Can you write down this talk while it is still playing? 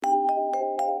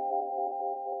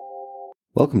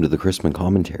Welcome to the Chrisman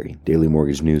Commentary, Daily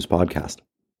Mortgage News Podcast.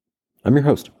 I'm your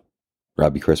host,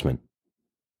 Robbie Chrisman.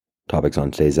 Topics on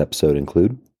today's episode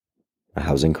include a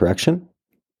housing correction,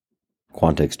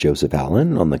 Quantic's Joseph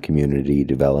Allen on the Community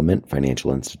Development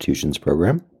Financial Institutions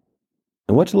Program,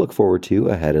 and what to look forward to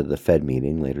ahead of the Fed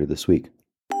meeting later this week.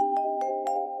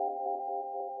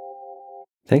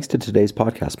 Thanks to today's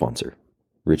podcast sponsor,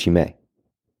 Richie May,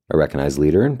 a recognized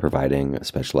leader in providing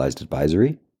specialized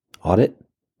advisory, audit,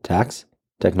 tax,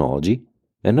 technology,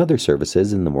 and other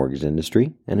services in the mortgage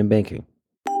industry and in banking.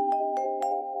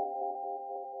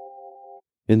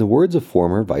 In the words of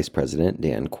former Vice President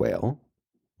Dan Quayle,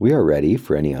 we are ready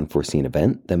for any unforeseen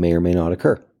event that may or may not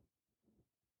occur.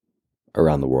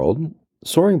 Around the world,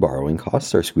 soaring borrowing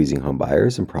costs are squeezing home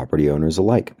buyers and property owners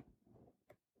alike.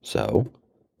 So,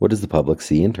 what does the public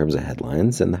see in terms of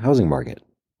headlines in the housing market?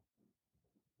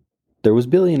 There was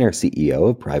billionaire CEO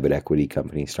of private equity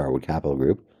company Starwood Capital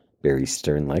Group, Barry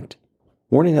Sternlicht,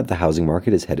 warning that the housing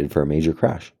market is headed for a major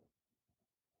crash.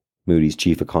 Moody's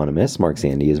chief economist Mark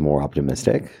Zandi is more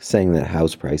optimistic, saying that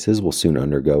house prices will soon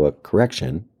undergo a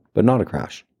correction, but not a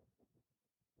crash.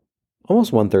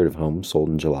 Almost one-third of homes sold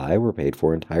in July were paid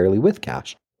for entirely with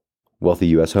cash. Wealthy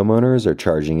U.S. homeowners are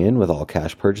charging in with all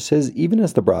cash purchases, even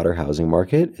as the broader housing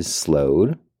market is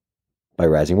slowed by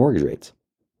rising mortgage rates.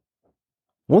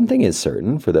 One thing is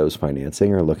certain for those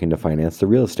financing or looking to finance the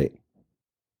real estate.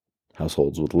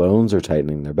 Households with loans are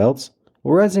tightening their belts,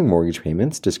 while rising mortgage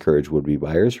payments discourage would-be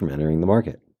buyers from entering the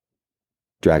market,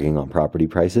 dragging on property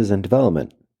prices and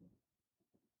development.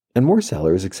 And more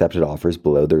sellers accepted offers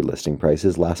below their listing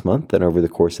prices last month than over the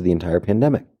course of the entire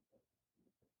pandemic.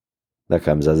 That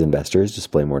comes as investors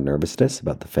display more nervousness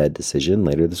about the Fed decision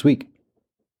later this week.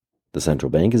 The central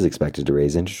bank is expected to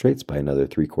raise interest rates by another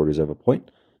 0.75 of a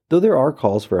point, though there are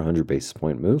calls for a 100 basis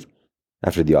point move,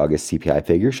 after the August CPI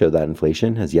figure showed that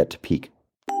inflation has yet to peak.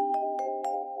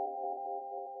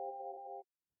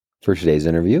 For today's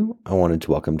interview, I wanted to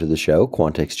welcome to the show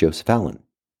Quantic's Joseph Allen,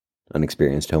 an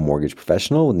experienced home mortgage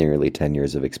professional with nearly 10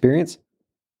 years of experience,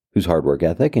 whose hard work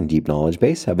ethic and deep knowledge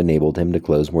base have enabled him to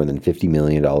close more than $50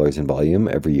 million in volume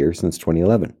every year since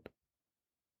 2011.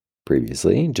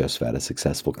 Previously, Joseph had a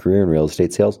successful career in real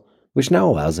estate sales, which now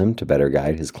allows him to better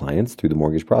guide his clients through the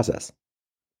mortgage process.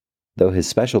 Though his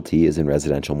specialty is in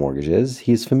residential mortgages,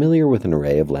 he is familiar with an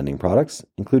array of lending products,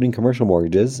 including commercial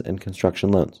mortgages and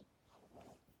construction loans.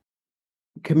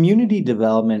 Community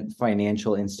Development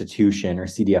Financial Institution, or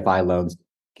CDFI loans,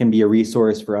 can be a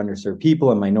resource for underserved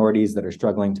people and minorities that are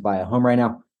struggling to buy a home right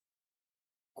now.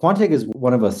 Quantic is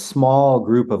one of a small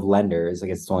group of lenders, I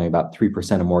guess it's only about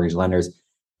 3% of mortgage lenders,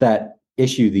 that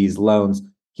issue these loans.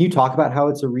 Can you talk about how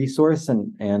it's a resource and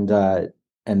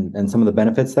some of the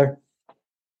benefits there?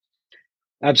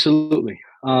 Absolutely.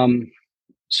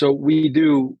 So we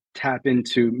do tap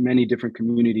into many different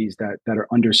communities that are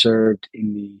underserved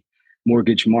in the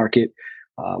mortgage market.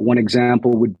 One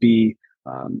example would be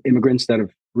immigrants that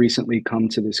have recently come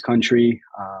to this country,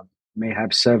 may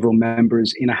have several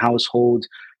members in a household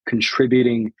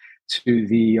contributing to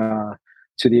the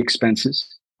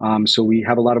expenses. So we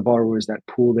have a lot of borrowers that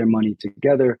pool their money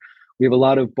together. We have a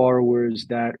lot of borrowers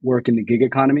that work in the gig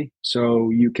economy.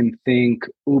 So you can think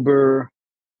Uber,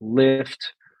 Lyft,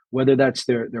 whether that's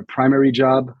their primary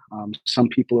job. Some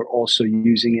people are also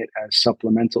using it as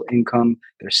supplemental income,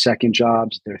 their second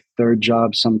jobs, their third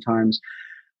jobs sometimes.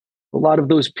 A lot of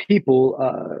those people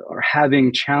are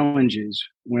having challenges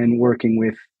when working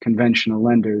with conventional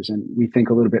lenders, and we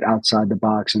think a little bit outside the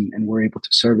box, and we're able to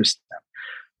service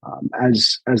them.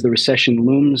 As the recession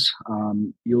looms,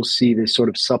 you'll see this sort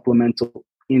of supplemental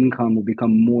income will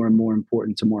become more and more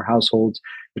important to more households.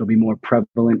 It'll be more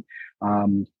prevalent.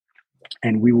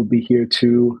 And we will be here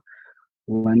to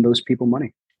lend those people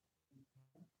money.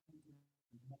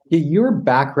 Your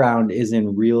background is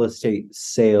in real estate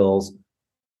sales.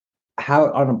 How,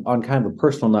 on kind of a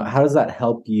personal note, how does that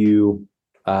help you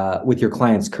with your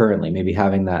clients currently? Maybe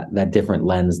having that different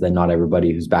lens than not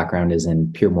everybody whose background is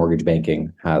in pure mortgage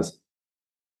banking has.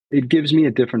 It gives me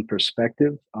a different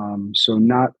perspective. So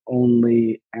not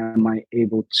only am I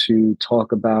able to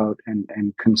talk about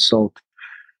and consult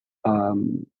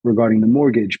regarding the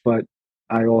mortgage, but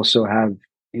I also have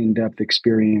in-depth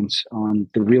experience on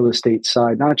the real estate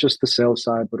side, not just the sales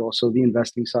side, but also the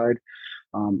investing side,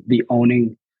 the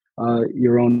owning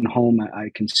your own home. I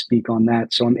can speak on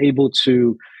that. So I'm able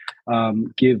to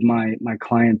give my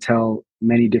clientele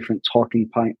many different talking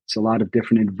points, a lot of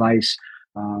different advice,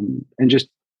 and just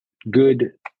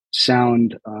good,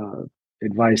 sound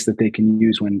advice that they can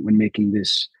use when making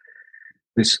this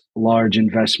large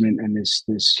investment and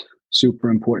this super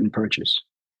important purchase.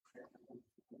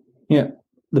 Yeah.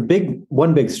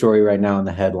 One big story right now in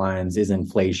the headlines is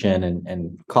inflation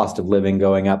and cost of living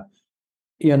going up.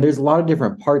 There's a lot of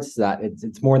different parts to that.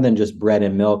 It's more than just bread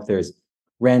and milk. There's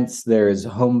rents, there's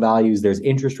home values, there's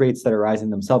interest rates that are rising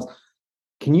themselves.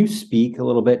 Can you speak a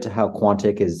little bit to how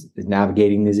Quantic is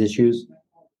navigating these issues?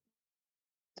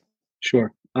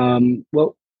 Sure.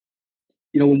 Well,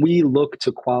 when we look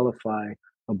to qualify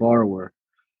a borrower,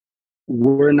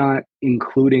 we're not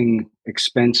including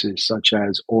expenses such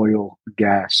as oil,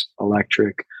 gas,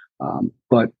 electric,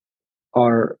 but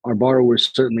our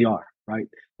borrowers certainly are, right?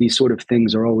 These sort of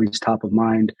things are always top of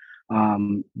mind.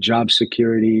 Job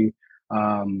security,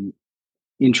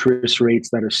 interest rates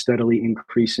that are steadily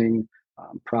increasing,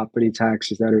 property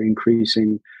taxes that are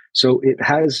increasing. So it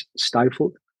has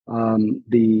stifled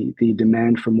the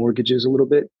demand for mortgages a little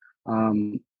bit.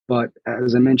 But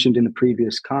as I mentioned in the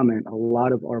previous comment, a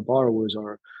lot of our borrowers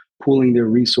are pooling their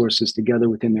resources together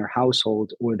within their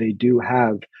household, or they do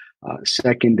have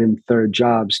second and third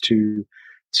jobs to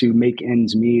make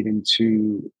ends meet and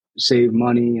to save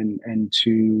money and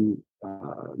to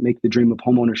make the dream of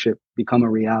homeownership become a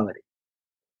reality.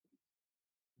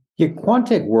 Yeah,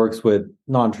 Quantic works with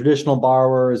non-traditional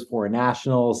borrowers, foreign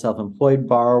nationals, self-employed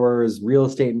borrowers, real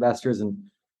estate investors, and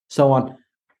so on.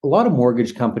 A lot of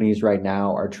mortgage companies right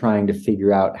now are trying to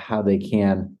figure out how they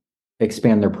can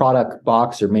expand their product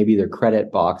box or maybe their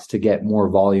credit box to get more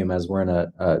volume as we're in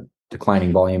a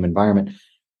declining volume environment.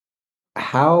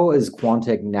 How is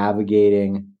Quantic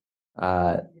navigating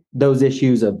those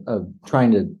issues of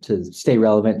trying to stay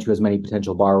relevant to as many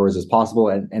potential borrowers as possible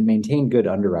and maintain good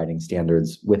underwriting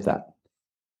standards with that?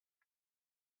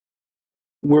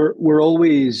 We're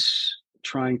always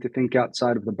trying to think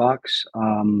outside of the box.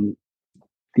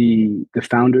 The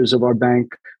founders of our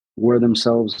bank were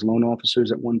themselves loan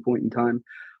officers at one point in time,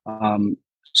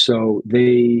 so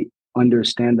they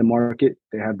understand the market.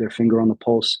 They have their finger on the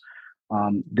pulse.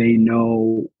 They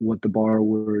know what the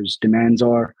borrower's demands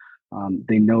are.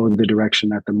 They know the direction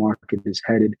that the market is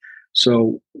headed.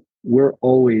 So we're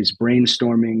always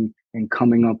brainstorming and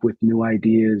coming up with new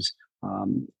ideas.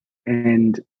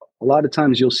 And a lot of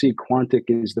times you'll see Quantic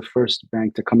is the first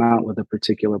bank to come out with a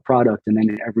particular product, and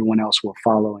then everyone else will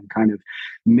follow and kind of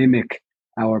mimic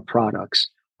our products.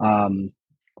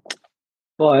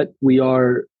 But we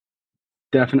are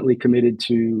definitely committed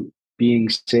to being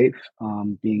safe,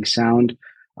 being sound,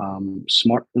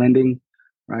 smart lending,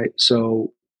 right?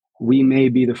 So we may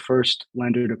be the first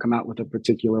lender to come out with a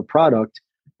particular product,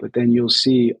 but then you'll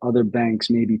see other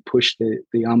banks maybe push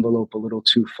the envelope a little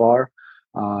too far.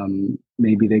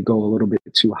 Maybe they go a little bit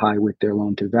too high with their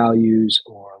loan to values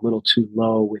or a little too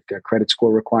low with their credit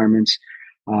score requirements.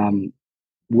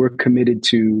 We're committed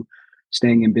to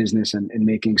staying in business and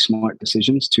making smart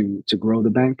decisions to grow the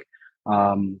bank.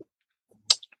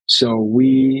 So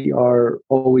we are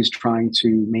always trying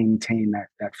to maintain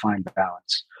that fine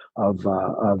balance of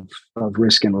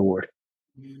risk and reward.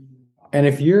 And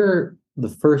if you're the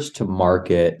first to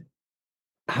market,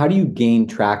 how do you gain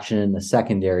traction in the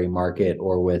secondary market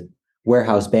or with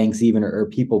warehouse banks even, or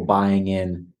people buying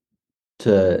in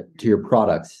to your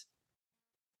products?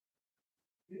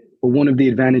 Well, one of the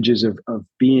advantages of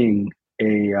being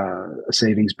a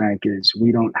savings bank is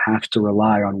we don't have to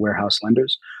rely on warehouse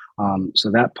lenders.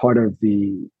 So that part of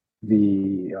the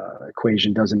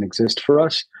equation doesn't exist for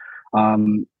us.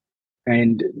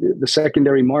 And the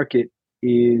secondary market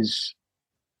is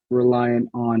reliant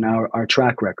on our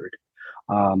track record,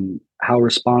 how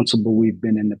responsible we've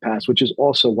been in the past, which is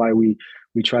also why we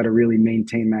try to really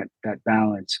maintain that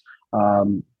balance,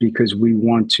 because we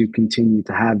want to continue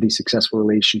to have these successful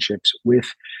relationships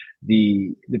with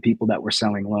the people that we're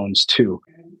selling loans to.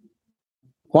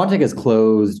 Quantic has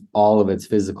closed all of its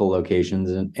physical locations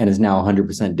and is now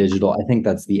 100% digital. I think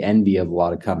that's the envy of a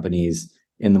lot of companies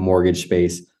in the mortgage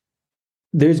space.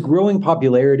 There's growing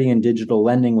popularity in digital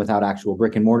lending without actual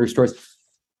brick and mortar stores.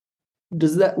 What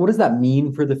does that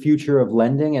mean for the future of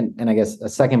lending? And I guess a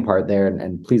second part there,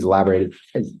 and please elaborate,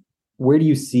 is where do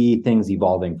you see things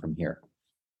evolving from here?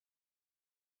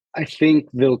 I think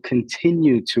they'll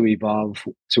continue to evolve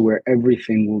to where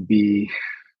everything will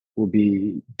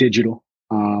be digital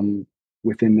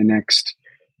within the next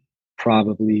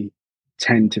probably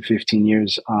 10 to 15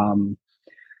 years. And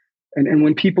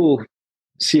when people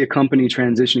see a company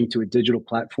transitioning to a digital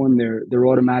platform, they're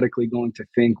automatically going to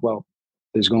think, well,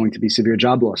 there's going to be severe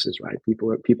job losses, right?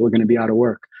 People are going to be out of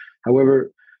work.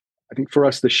 However, I think for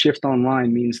us, the shift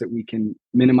online means that we can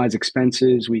minimize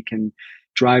expenses, we can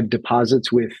drive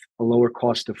deposits with a lower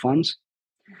cost of funds.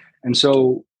 And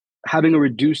so having a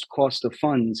reduced cost of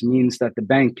funds means that the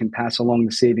bank can pass along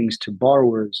the savings to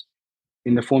borrowers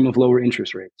in the form of lower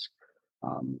interest rates.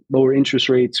 Lower interest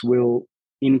rates will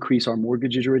increase our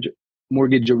mortgage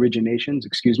originations,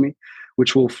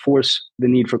 which will force the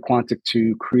need for Quantic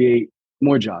to create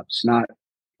more jobs, not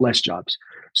less jobs.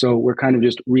 So we're kind of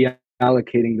just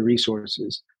reallocating the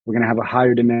resources. We're going to have a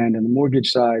higher demand on the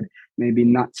mortgage side, maybe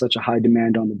not such a high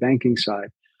demand on the banking side.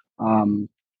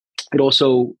 It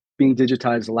also, being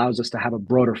digitized, allows us to have a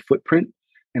broader footprint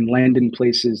and land in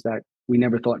places that we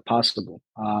never thought possible.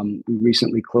 We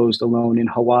recently closed a loan in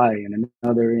Hawaii and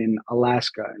another in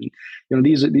Alaska, and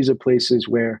these are places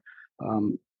where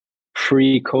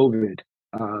pre-COVID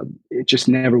it just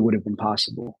never would have been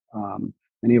possible.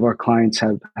 Many of our clients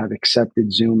have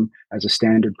accepted Zoom as a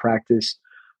standard practice.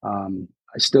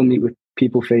 I still meet with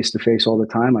people face to face all the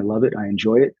time. I love it. I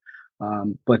enjoy it.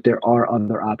 But there are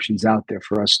other options out there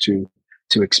for us to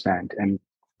expand, and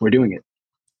we're doing it.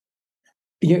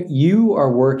 You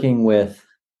are working with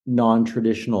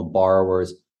non-traditional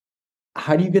borrowers.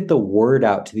 How do you get the word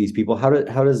out to these people? How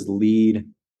does lead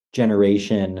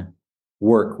generation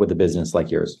work with a business like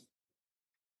yours?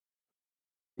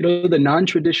 The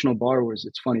non-traditional borrowers,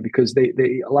 it's funny because they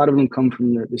a lot of them come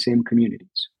from the same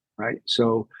communities, right?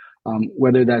 So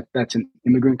whether that's an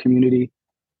immigrant community,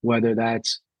 whether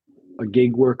that's a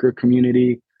gig worker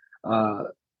community,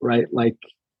 right? Like,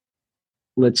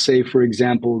 let's say, for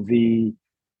example, the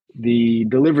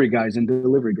delivery guys and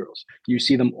delivery girls. You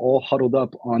see them all huddled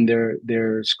up on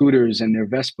their scooters and their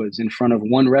Vespas in front of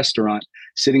one restaurant,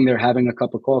 sitting there having a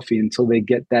cup of coffee until they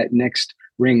get that next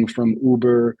ring from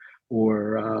Uber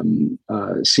or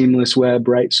Seamless Web,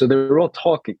 right? So they're all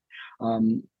talking.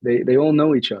 They all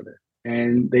know each other,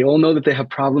 and they all know that they have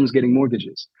problems getting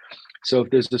mortgages. So if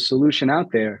there's a solution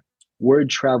out there, word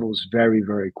travels very,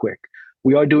 very quick.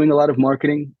 We are doing a lot of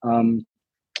marketing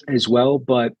as well,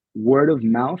 but word of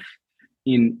mouth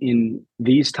in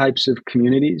these types of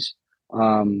communities,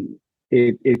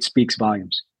 it speaks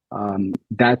volumes.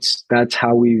 That's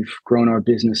how we've grown our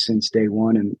business since day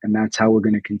one, and that's how we're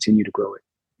going to continue to grow it.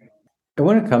 And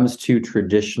when it comes to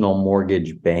traditional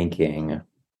mortgage banking,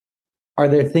 are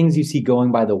there things you see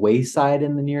going by the wayside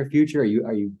in the near future? Are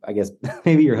you I guess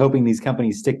maybe you're hoping these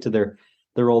companies stick to their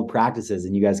old practices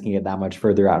and you guys can get that much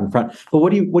further out in front. But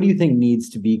what do you think needs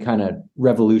to be kind of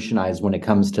revolutionized when it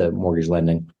comes to mortgage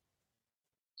lending?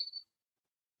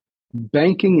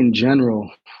 Banking in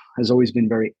general has always been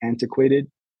very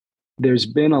antiquated. There's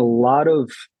been a lot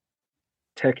of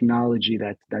technology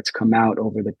that's come out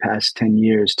over the past 10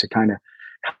 years to kind of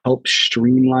help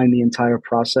streamline the entire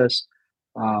process.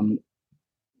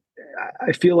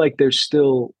 I feel like there's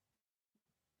still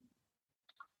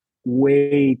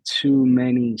way too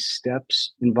many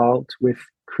steps involved with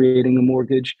creating a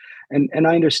mortgage. And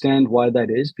I understand why that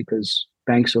is, because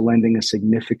banks are lending a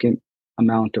significant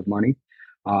amount of money.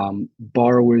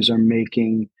 Borrowers are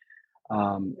making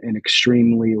an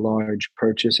extremely large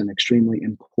purchase, an extremely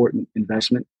important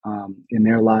investment in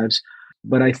their lives.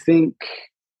 But I think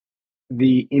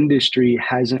the industry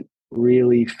hasn't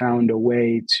really found a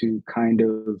way to kind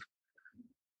of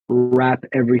wrap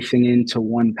everything into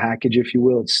one package, if you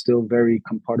will. It's still very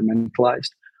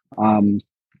compartmentalized. And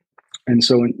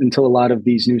so until a lot of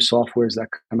these new softwares that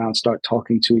come out start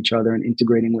talking to each other and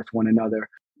integrating with one another,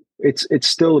 it's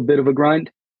still a bit of a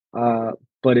grind.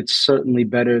 But it's certainly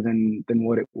better than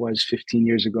what it was 15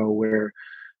 years ago, where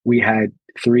we had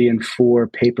 3 and 4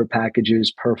 paper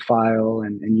packages per file,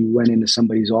 and you went into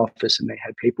somebody's office and they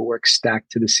had paperwork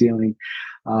stacked to the ceiling.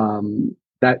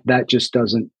 That just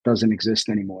doesn't exist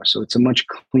anymore. So it's a much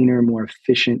cleaner, more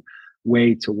efficient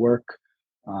way to work.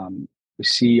 We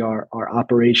see our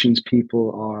operations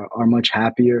people are much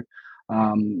happier.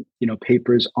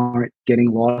 Papers aren't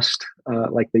getting lost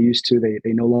like they used to.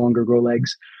 They no longer grow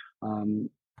legs.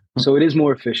 So it is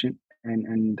more efficient,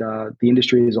 and the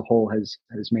industry as a whole has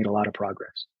made a lot of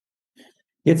progress.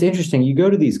 It's interesting. You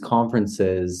go to these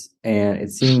conferences and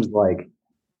it seems like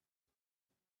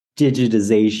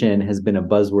digitization has been a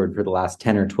buzzword for the last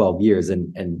 10 or 12 years.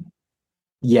 And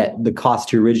yet the cost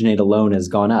to originate a loan has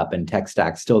gone up and tech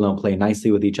stacks still don't play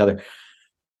nicely with each other.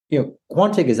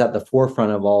 Quantic is at the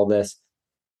forefront of all this.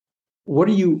 What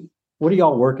are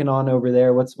y'all working on over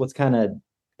there? What's kind of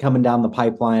coming down the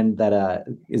pipeline that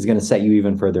is going to set you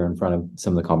even further in front of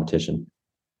some of the competition?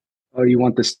 Oh, you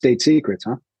want the state secrets,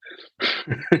 huh?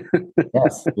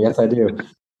 Yes, I do.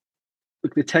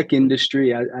 Look, the tech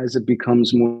industry, as it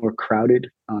becomes more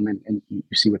crowded, and you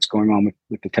see what's going on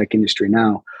with the tech industry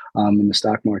now in the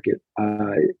stock market,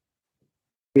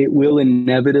 it will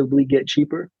inevitably get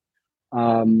cheaper.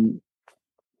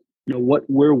 What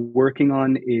we're working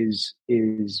on is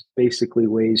basically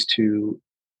ways to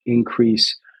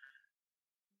increase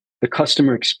the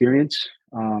customer experience.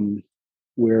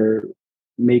 We're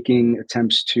making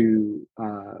attempts to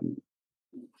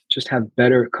just have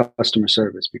better customer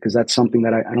service, because that's something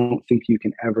that I don't think you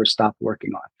can ever stop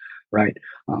working on, right?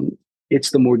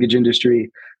 It's the mortgage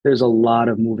industry. There's a lot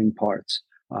of moving parts,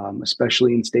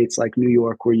 especially in states like New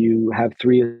York, where you have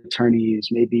 3 attorneys,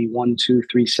 maybe 1, 2,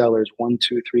 3 sellers, 1,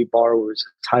 2, 3 borrowers,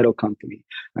 a title company,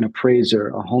 an appraiser,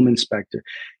 a home inspector.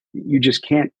 You just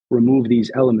can't remove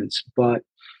these elements. But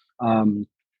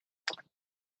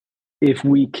if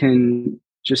we can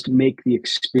just make the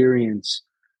experience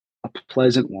a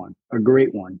pleasant one, a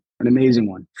great one, an amazing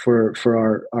one for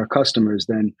our customers,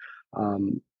 then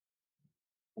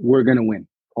we're going to win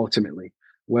ultimately.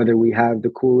 Whether we have the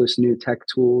coolest new tech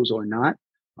tools or not,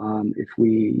 when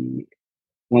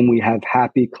we have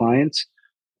happy clients,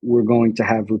 we're going to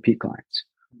have repeat clients.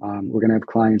 We're going to have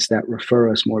clients that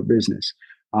refer us more business,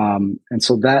 and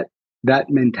so that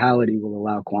mentality will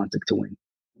allow Quantic to win.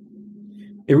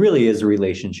 It really is a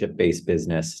relationship-based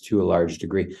business to a large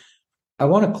degree. I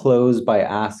want to close by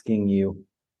asking you,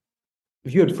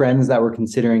 if you had friends that were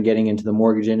considering getting into the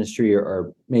mortgage industry,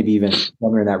 or maybe even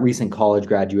some that recent college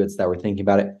graduates that were thinking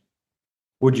about it,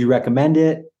 would you recommend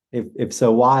it? If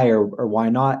so, why or why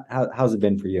not? How's it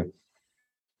been for you?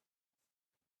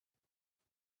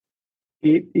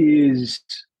 It is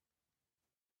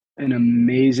an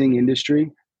amazing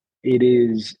industry. It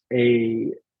is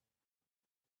a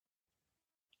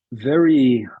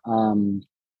very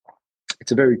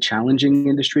it's a very challenging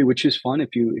industry, which is fun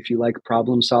if you like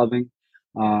problem solving.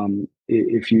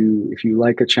 If you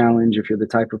like a challenge, if you're the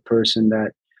type of person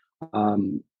that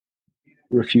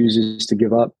refuses to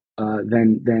give up,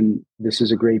 then this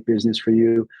is a great business for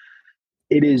you.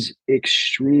 It is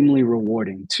extremely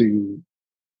rewarding to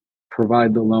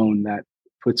provide the loan that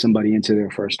puts somebody into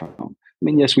their first home. I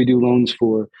mean, yes, we do loans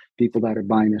for people that are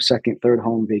buying their second, third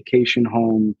home, vacation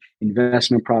home,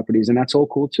 investment properties, and that's all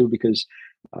cool too, because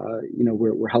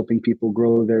we're helping people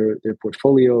grow their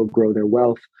portfolio, grow their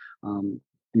wealth.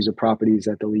 These are properties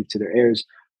that they'll leave to their heirs.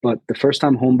 But the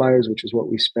first-time home buyers, which is what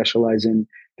we specialize in,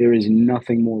 there is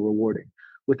nothing more rewarding.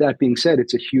 With that being said,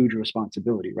 it's a huge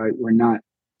responsibility, right? We're not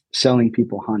selling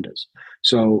people Hondas,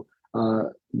 so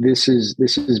this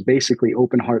is basically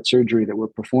open heart surgery that we're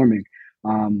performing.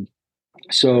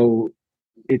 So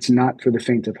it's not for the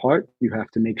faint of heart. You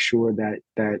have to make sure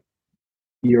that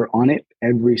you're on it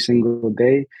every single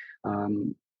day.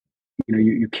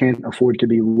 You can't afford to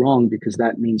be wrong, because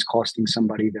that means costing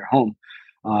somebody their home,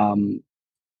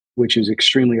 which is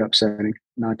extremely upsetting,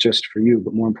 not just for you,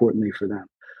 but more importantly for them.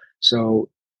 So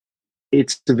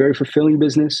it's a very fulfilling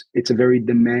business. It's a very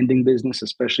demanding business,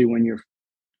 especially when you're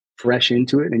fresh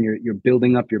into it and you're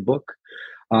building up your book.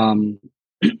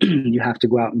 You have to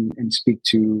go out and speak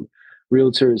to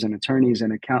realtors and attorneys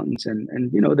and accountants, and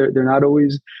they're not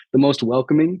always the most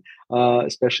welcoming,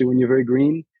 especially when you're very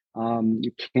green.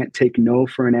 You can't take no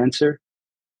for an answer.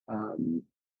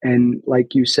 And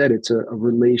like you said, it's a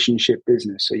relationship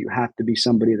business. So you have to be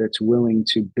somebody that's willing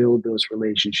to build those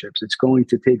relationships. It's going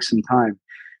to take some time,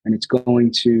 and it's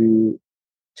going to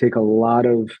take a lot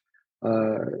of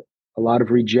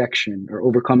rejection, or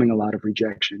overcoming a lot of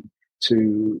rejection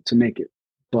to make it.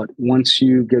 But once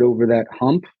you get over that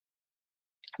hump,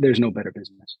 there's no better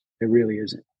business. It really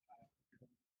isn't.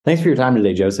 Thanks for your time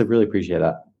today, Joseph. Really appreciate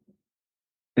that.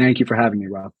 Thank you for having me,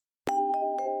 Rob.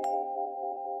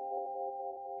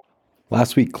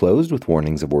 Last week closed with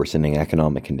warnings of worsening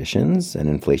economic conditions and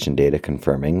inflation data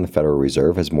confirming the Federal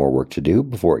Reserve has more work to do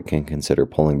before it can consider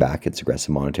pulling back its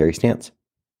aggressive monetary stance.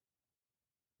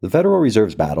 The Federal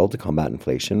Reserve's battle to combat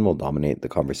inflation will dominate the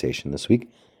conversation this week,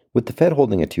 with the Fed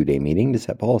holding a 2-day meeting to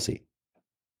set policy.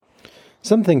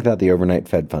 Some think that the overnight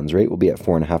Fed funds rate will be at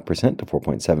 4.5% to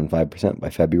 4.75% by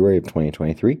February of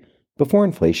 2023, before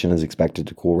inflation is expected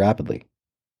to cool rapidly.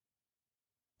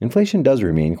 Inflation does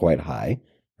remain quite high,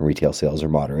 and retail sales are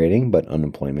moderating, but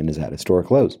unemployment is at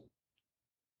historic lows.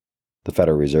 The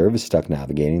Federal Reserve is stuck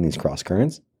navigating these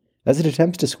cross-currents as it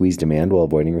attempts to squeeze demand while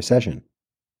avoiding recession.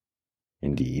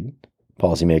 Indeed,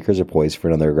 policymakers are poised for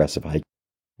another aggressive hike,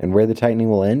 and where the tightening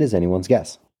will end is anyone's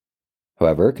guess.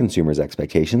 However, consumers'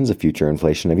 expectations of future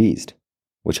inflation have eased,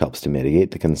 which helps to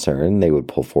mitigate the concern they would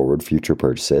pull forward future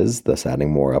purchases, thus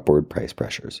adding more upward price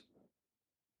pressures.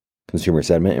 Consumer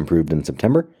sentiment improved in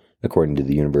September, according to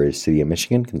the University of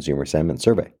Michigan Consumer Sentiment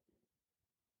Survey.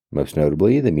 Most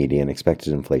notably, the median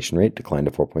expected inflation rate declined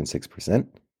to 4.6%,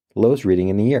 the lowest reading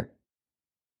in a year.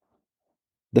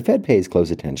 The Fed pays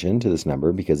close attention to this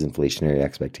number because inflationary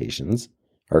expectations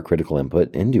are a critical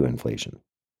input into inflation.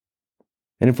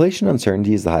 And inflation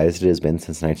uncertainty is the highest it has been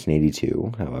since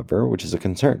 1982, however, which is a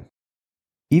concern.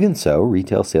 Even so,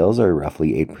 retail sales are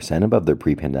roughly 8% above their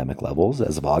pre-pandemic levels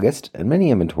as of August, and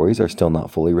many inventories are still not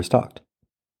fully restocked.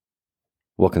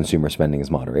 While consumer spending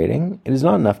is moderating, it is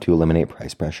not enough to eliminate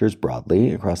price pressures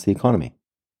broadly across the economy.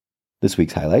 This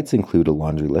week's highlights include a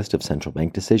laundry list of central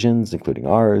bank decisions, including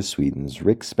ours, Sweden's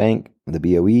Riksbank, the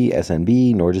BOE,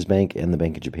 SNB, Norges Bank, and the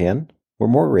Bank of Japan, where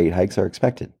more rate hikes are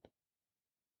expected.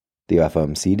 The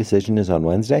FOMC decision is on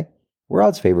Wednesday, where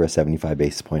odds favor a 75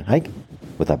 basis point hike,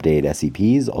 with updated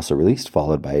SEPs also released,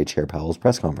 followed by Chair Powell's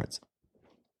press conference.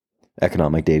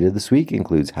 Economic data this week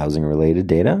includes housing-related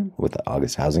data, with the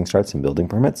August housing starts and building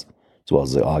permits, as well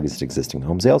as the August existing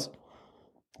home sales,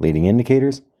 leading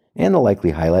indicators, and a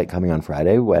likely highlight coming on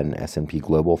Friday when S&P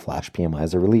Global flash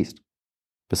PMIs are released.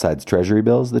 Besides Treasury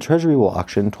bills, the Treasury will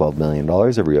auction $12 million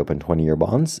of reopened 20-year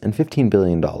bonds and $15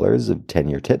 billion of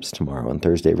 10-year tips tomorrow and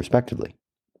Thursday, respectively.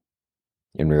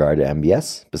 In regard to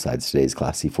MBS, besides today's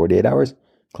Class C 48 hours,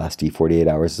 Class D 48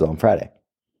 hours is on Friday.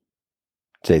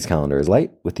 Today's calendar is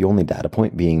light, with the only data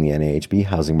point being the NAHB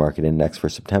Housing Market Index for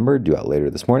September due out later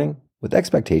this morning, with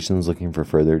expectations looking for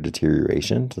further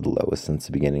deterioration to the lowest since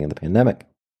the beginning of the pandemic.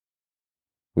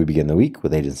 We begin the week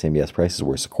with agency MBS prices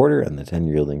worse a quarter and the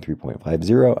 10-year yielding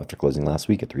 3.50 after closing last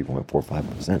week at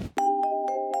 3.45%.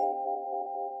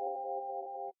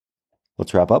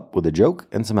 Let's wrap up with a joke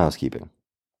and some housekeeping.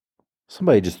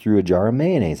 Somebody just threw a jar of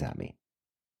mayonnaise at me.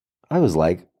 I was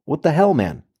like, what the hell,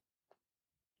 man?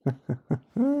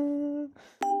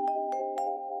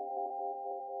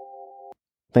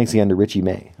 Thanks again to Richie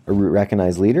May, a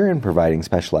recognized leader in providing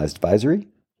specialized advisory,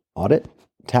 audit,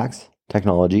 tax,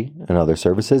 technology, and other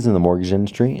services in the mortgage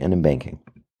industry and in banking.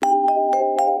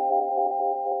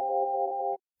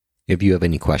 If you have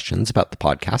any questions about the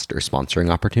podcast or sponsoring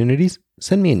opportunities,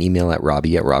 send me an email at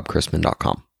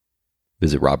robbie@robchrisman.com.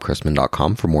 Visit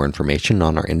robchrisman.com for more information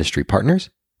on our industry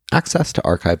partners, access to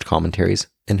archived commentaries,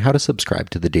 and how to subscribe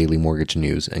to the daily mortgage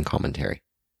news and commentary.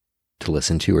 To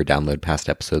listen to or download past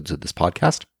episodes of this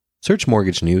podcast, search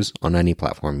Mortgage News on any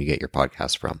platform you get your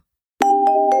podcasts from.